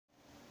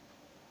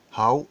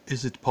How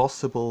is it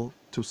possible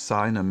to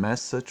sign a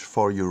message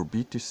for your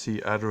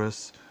BTC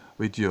address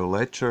with your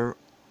Ledger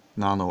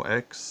Nano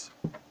X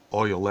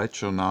or your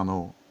Ledger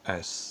Nano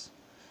S?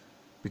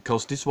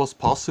 Because this was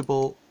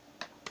possible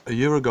a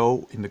year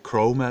ago in the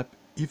Chrome app,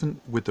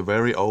 even with the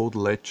very old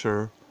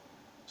Ledger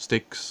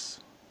sticks.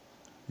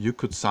 You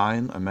could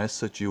sign a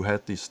message, you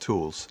had these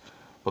tools.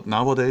 But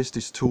nowadays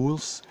these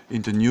tools,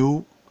 in the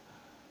new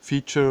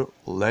feature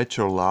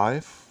Ledger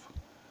Live,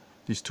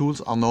 these tools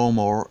are no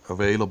more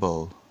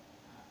available.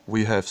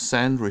 We have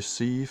send,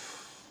 receive,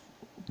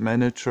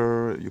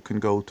 manager, you can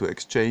go to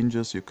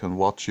exchanges, you can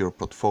watch your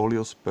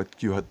portfolios, but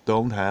you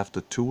don't have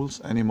the tools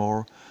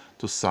anymore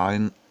to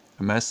sign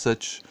a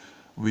message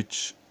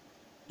which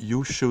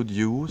you should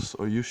use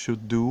or you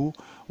should do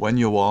when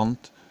you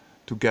want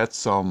to get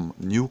some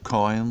new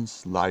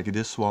coins like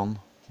this one,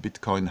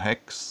 Bitcoin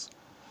HEX,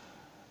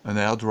 an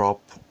airdrop,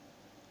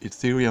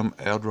 Ethereum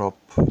airdrop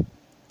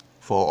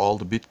for all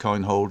the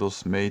Bitcoin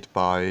holders made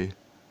by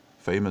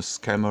famous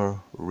scammer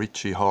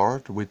Richie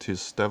Hart with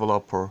his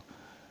developer.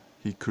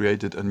 He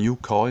created a new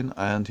coin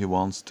and he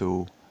wants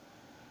to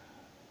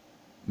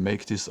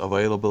make this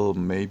available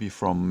maybe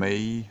from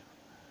May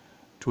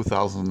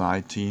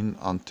 2019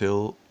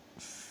 until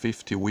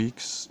 50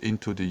 weeks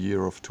into the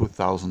year of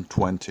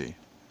 2020.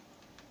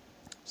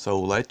 So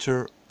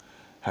Ledger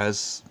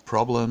has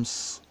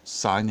problems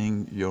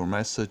signing your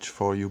message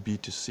for your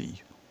BTC.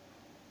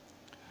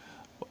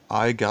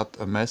 I got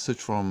a message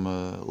from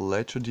a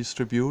Ledger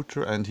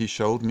distributor and he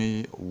showed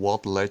me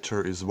what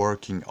Ledger is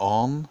working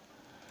on.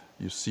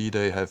 You see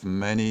they have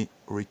many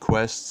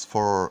requests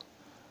for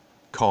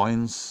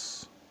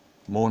coins,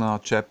 Mona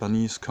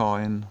Japanese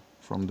coin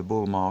from the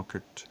bull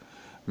market.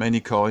 Many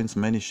coins,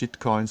 many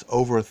shitcoins,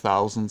 over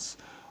 1,000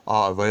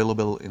 are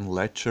available in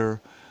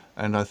Ledger,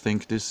 and I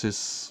think this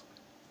is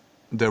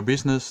their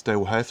business. They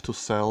will have to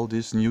sell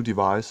these new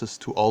devices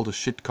to all the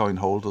shitcoin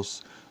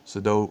holders, so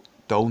they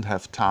don't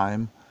have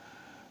time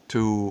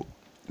to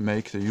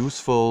make the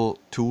useful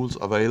tools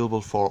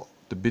available for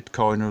the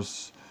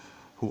Bitcoiners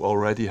who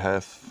already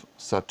have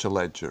such a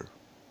ledger.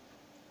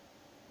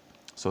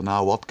 So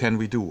now what can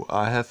we do?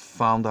 I have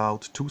found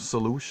out two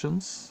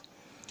solutions.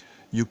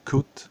 You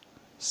could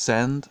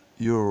send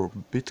your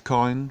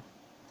Bitcoin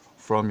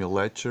from your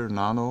Ledger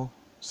Nano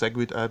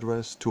Segwit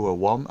address to a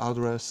one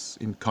address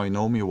in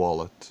Coinomi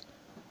wallet.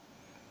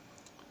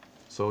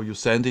 So you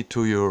send it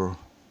to your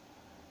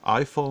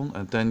iPhone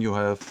and then you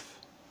have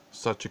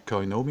such a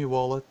Coinomi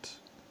wallet,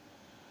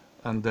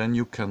 and then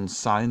you can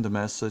sign the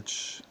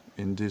message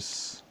in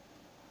this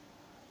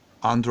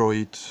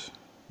Android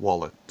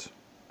wallet.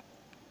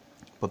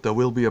 But there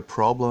will be a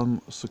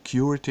problem,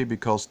 security,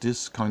 because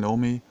this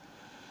Coinomi,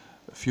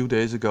 a few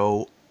days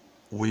ago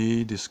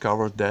we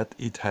discovered that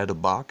it had a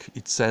bug.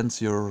 It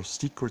sends your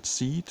secret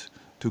seed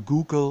to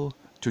Google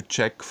to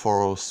check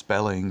for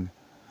spelling.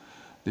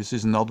 This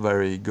is not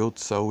very good,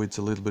 so it's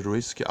a little bit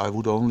risky. I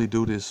would only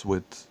do this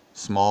with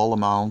small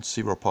amounts,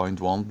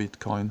 0.1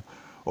 Bitcoin,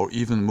 or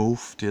even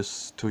move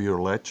this to your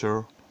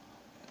Ledger.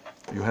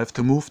 You have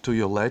to move to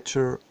your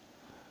Ledger.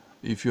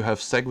 If you have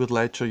Segwit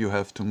Ledger, you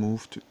have to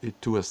move it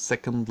to a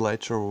second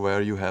Ledger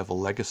where you have a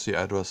legacy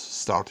address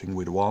starting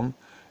with 1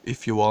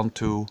 if you want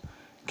to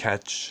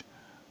catch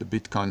the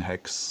Bitcoin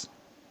HEX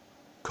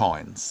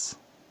coins.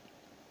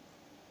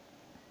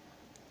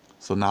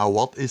 So now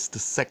what is the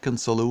second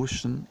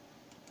solution?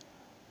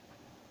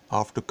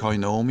 After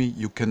Coinomi,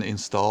 you can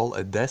install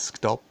a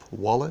desktop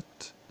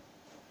wallet.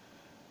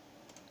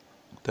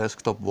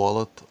 Desktop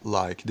wallet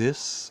like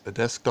this, a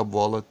desktop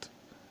wallet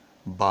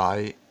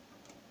by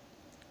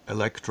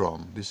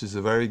Electron. This is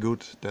a very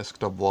good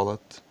desktop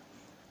wallet.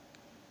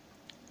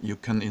 You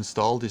can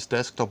install this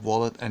desktop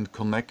wallet and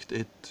connect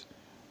it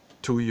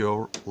to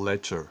your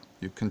Ledger.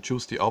 You can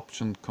choose the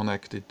option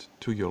connect it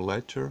to your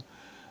Ledger,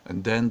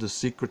 and then the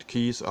secret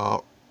keys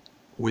are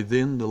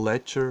within the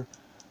Ledger.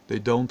 They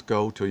don't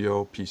go to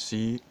your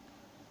PC.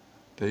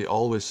 They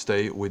always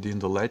stay within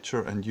the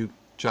Ledger, and you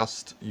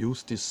just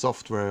use this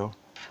software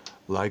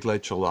like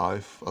Ledger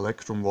Live,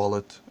 Electron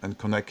Wallet, and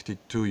connect it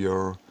to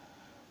your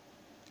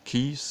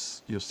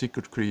keys, your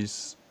secret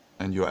keys,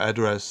 and your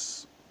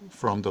address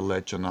from the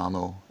Ledger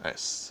Nano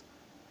S.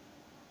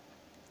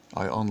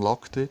 I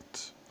unlocked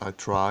it. I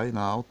try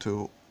now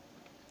to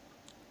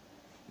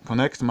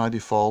connect my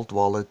default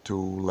wallet to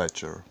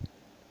Ledger.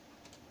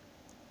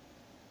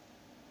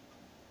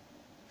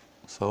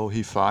 So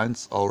he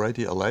finds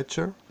already a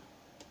Ledger,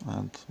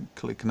 and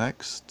click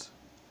next.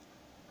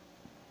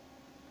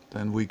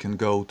 Then we can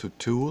go to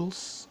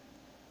Tools,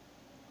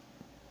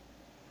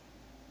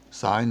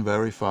 Sign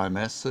Verify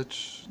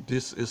Message.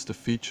 This is the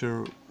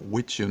feature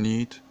which you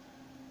need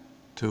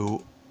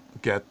to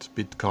get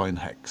Bitcoin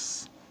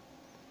HEX.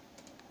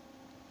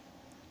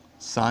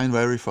 Sign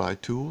Verify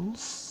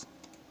Tools.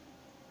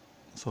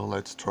 So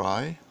let's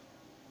try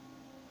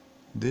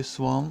this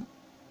one.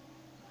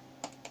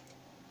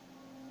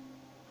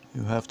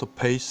 You have to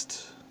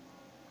paste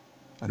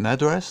an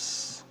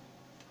address.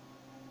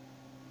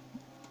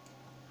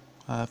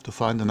 I have to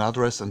find an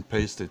address and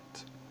paste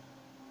it.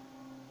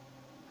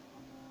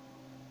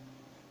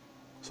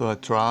 So I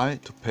try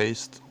to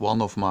paste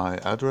one of my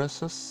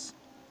addresses,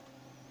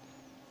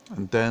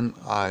 and then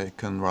I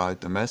can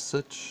write a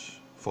message.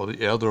 For the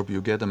airdrop you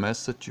get a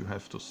message, you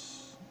have to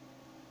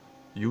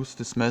use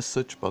this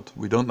message, but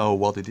we don't know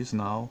what it is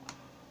now.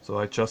 So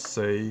I just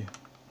say,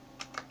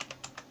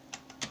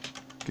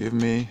 give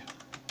me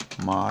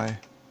my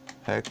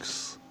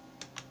HEX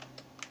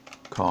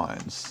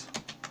coins.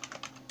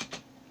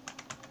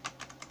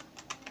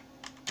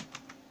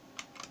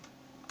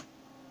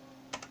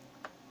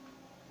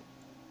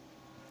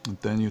 And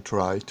then you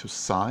try to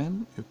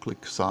sign, you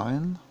click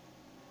sign.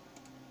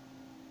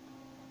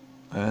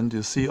 And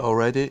you see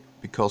already,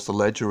 because the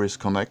ledger is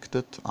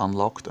connected,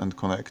 unlocked and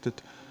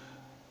connected,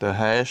 the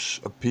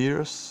hash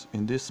appears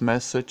in this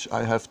message.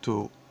 I have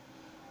to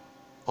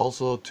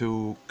also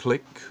to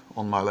click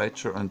on my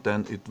ledger, and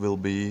then it will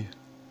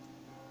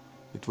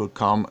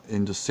come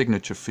in the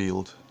signature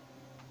field.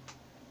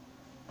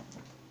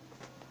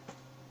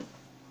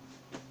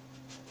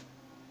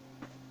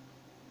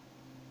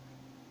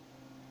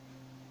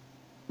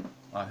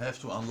 I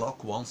have to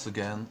unlock once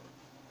again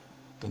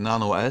the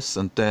Nano S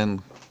and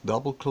then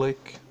double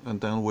click, and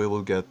then we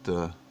will get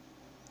the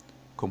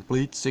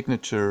complete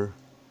signature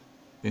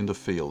in the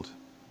field.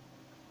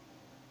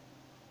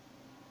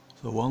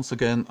 So once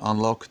again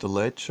unlock the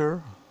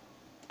ledger,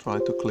 try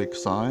to click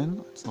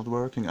sign, it's not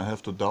working, I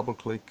have to double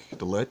click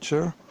the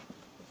ledger.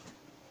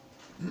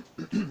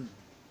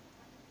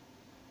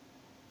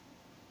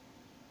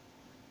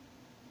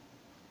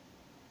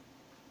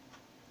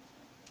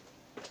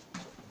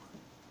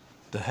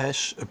 The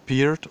hash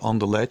appeared on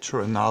the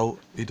ledger, and now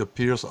it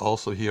appears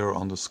also here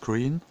on the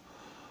screen.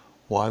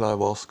 While I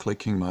was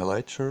clicking my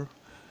ledger,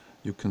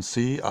 you can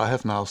see I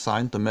have now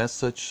signed the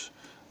message,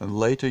 and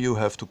later you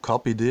have to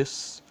copy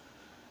this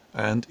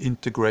and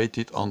integrate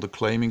it on the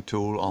claiming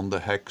tool on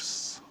the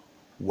HEX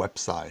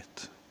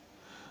website.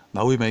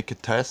 Now we make a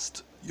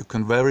test. You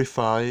can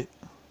verify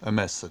a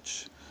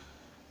message.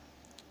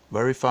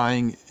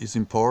 Verifying is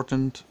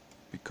important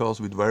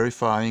because with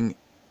verifying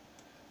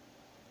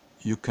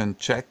you can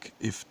check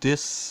if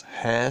this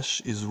hash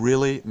is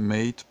really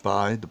made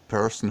by the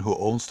person who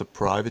owns the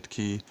private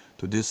key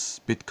to this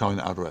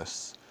Bitcoin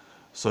address.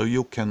 So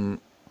you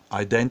can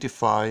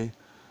identify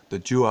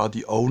that you are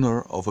the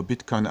owner of a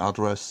Bitcoin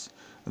address,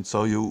 and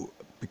so you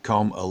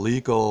become a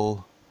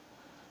legal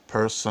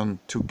person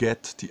to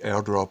get the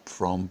airdrop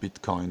from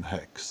Bitcoin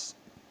HEX.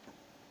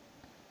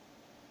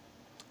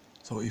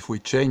 So if we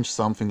change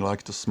something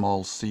like the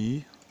small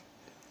c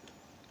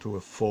to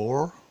a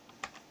 4,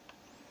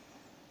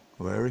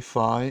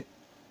 verify,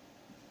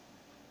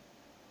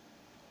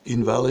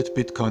 invalid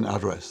Bitcoin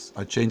address.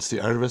 I changed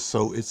the address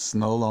so it's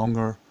no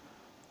longer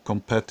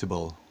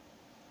compatible.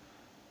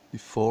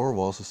 Before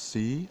was a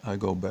C, I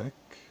go back,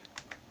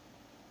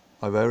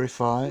 I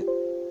verify,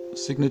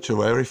 signature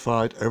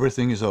verified,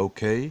 everything is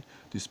okay.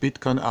 This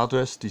Bitcoin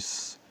address,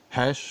 this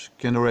hash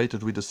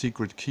generated with the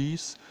secret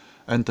keys,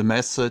 and the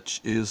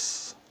message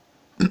is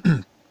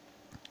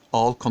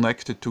all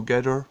connected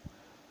together,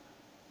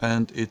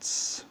 and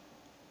it's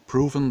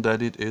proven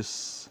that it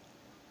is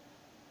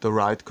the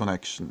right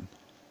connection.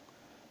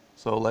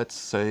 So let's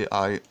say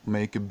I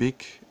make a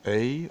big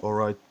A,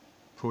 or I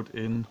put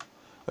in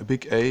a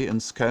big A in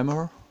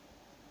scammer.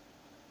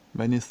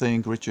 Many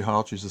think Richie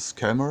Hart is a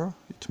scammer.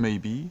 It may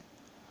be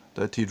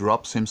that he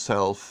drops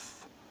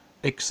himself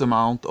X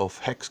amount of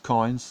HEX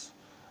coins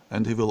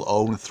and he will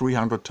own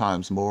 300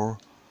 times more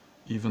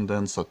even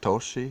than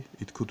Satoshi.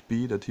 It could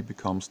be that he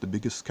becomes the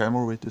biggest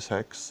scammer with this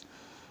HEX.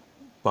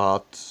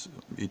 But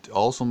it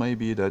also may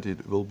be that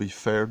it will be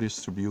fair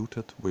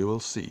distributed. We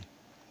will see.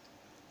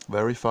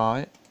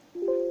 Verify.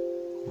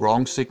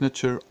 Wrong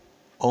signature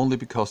only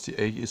because the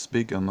A is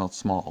big and not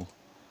small.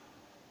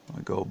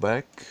 I go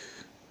back.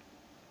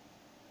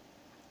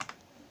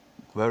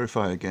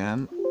 Verify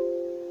again.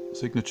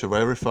 Signature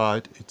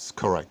verified. It's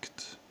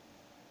correct.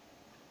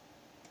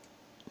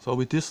 So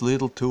with this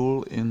little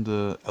tool in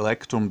the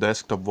Electrum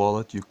desktop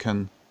wallet you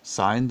can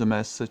sign the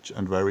message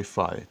and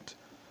verify it.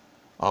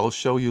 I will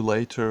show you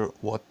later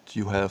what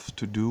you have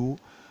to do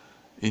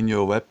in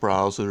your web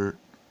browser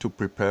to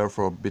prepare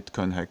for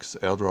Bitcoin HEX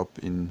airdrop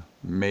in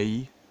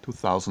May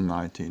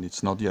 2019.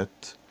 It's not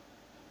yet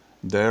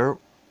there,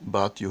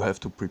 but you have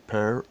to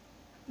prepare,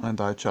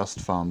 and I just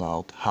found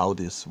out how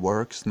this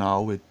works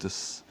now with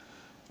this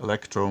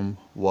Electrum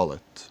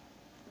wallet.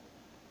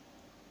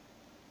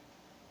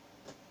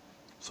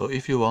 So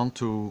if you want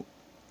to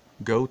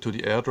go to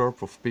the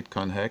airdrop of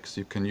Bitcoin HEX,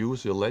 you can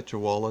use your Ledger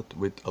wallet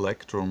with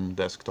Electrum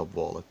desktop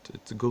wallet.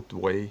 It's a good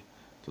way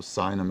to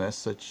sign a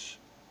message,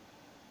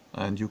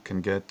 and you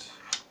can get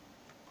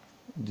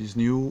this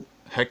new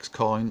HEX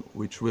coin,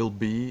 which will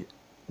be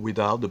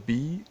without a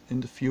B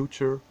in the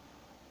future,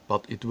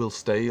 but it will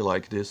stay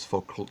like this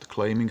for the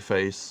claiming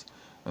phase,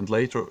 and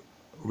later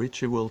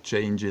Richie will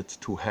change it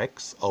to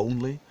HEX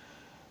only,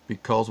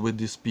 because with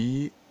this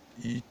B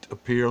it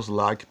appears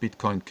like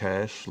Bitcoin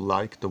Cash,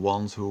 like the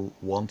ones who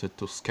wanted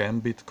to scam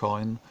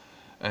Bitcoin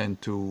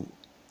and to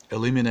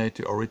eliminate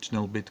the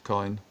original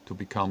Bitcoin to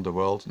become the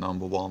world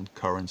 #1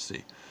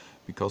 currency.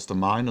 because the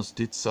miners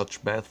did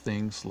such bad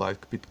things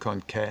like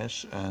Bitcoin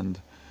Cash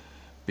and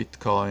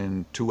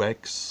Bitcoin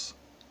 2x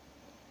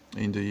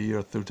in the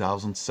year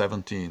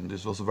 2017.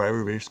 This was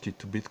very risky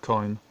to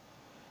Bitcoin,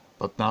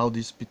 but now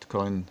this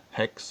Bitcoin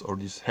HEX or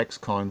this HEX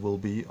coin will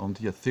be on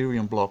the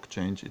Ethereum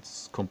blockchain.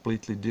 It's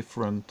completely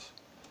different,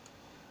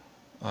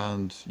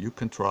 and you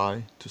can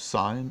try to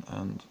sign,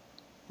 and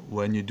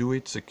when you do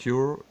it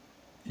secure,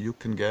 you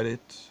can get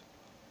it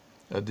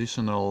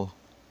additional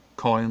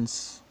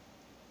coins,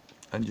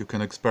 and you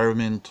can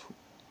experiment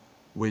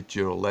with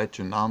your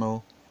Ledger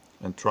Nano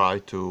and try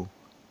to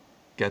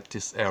get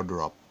this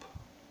airdrop.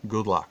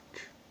 Good luck.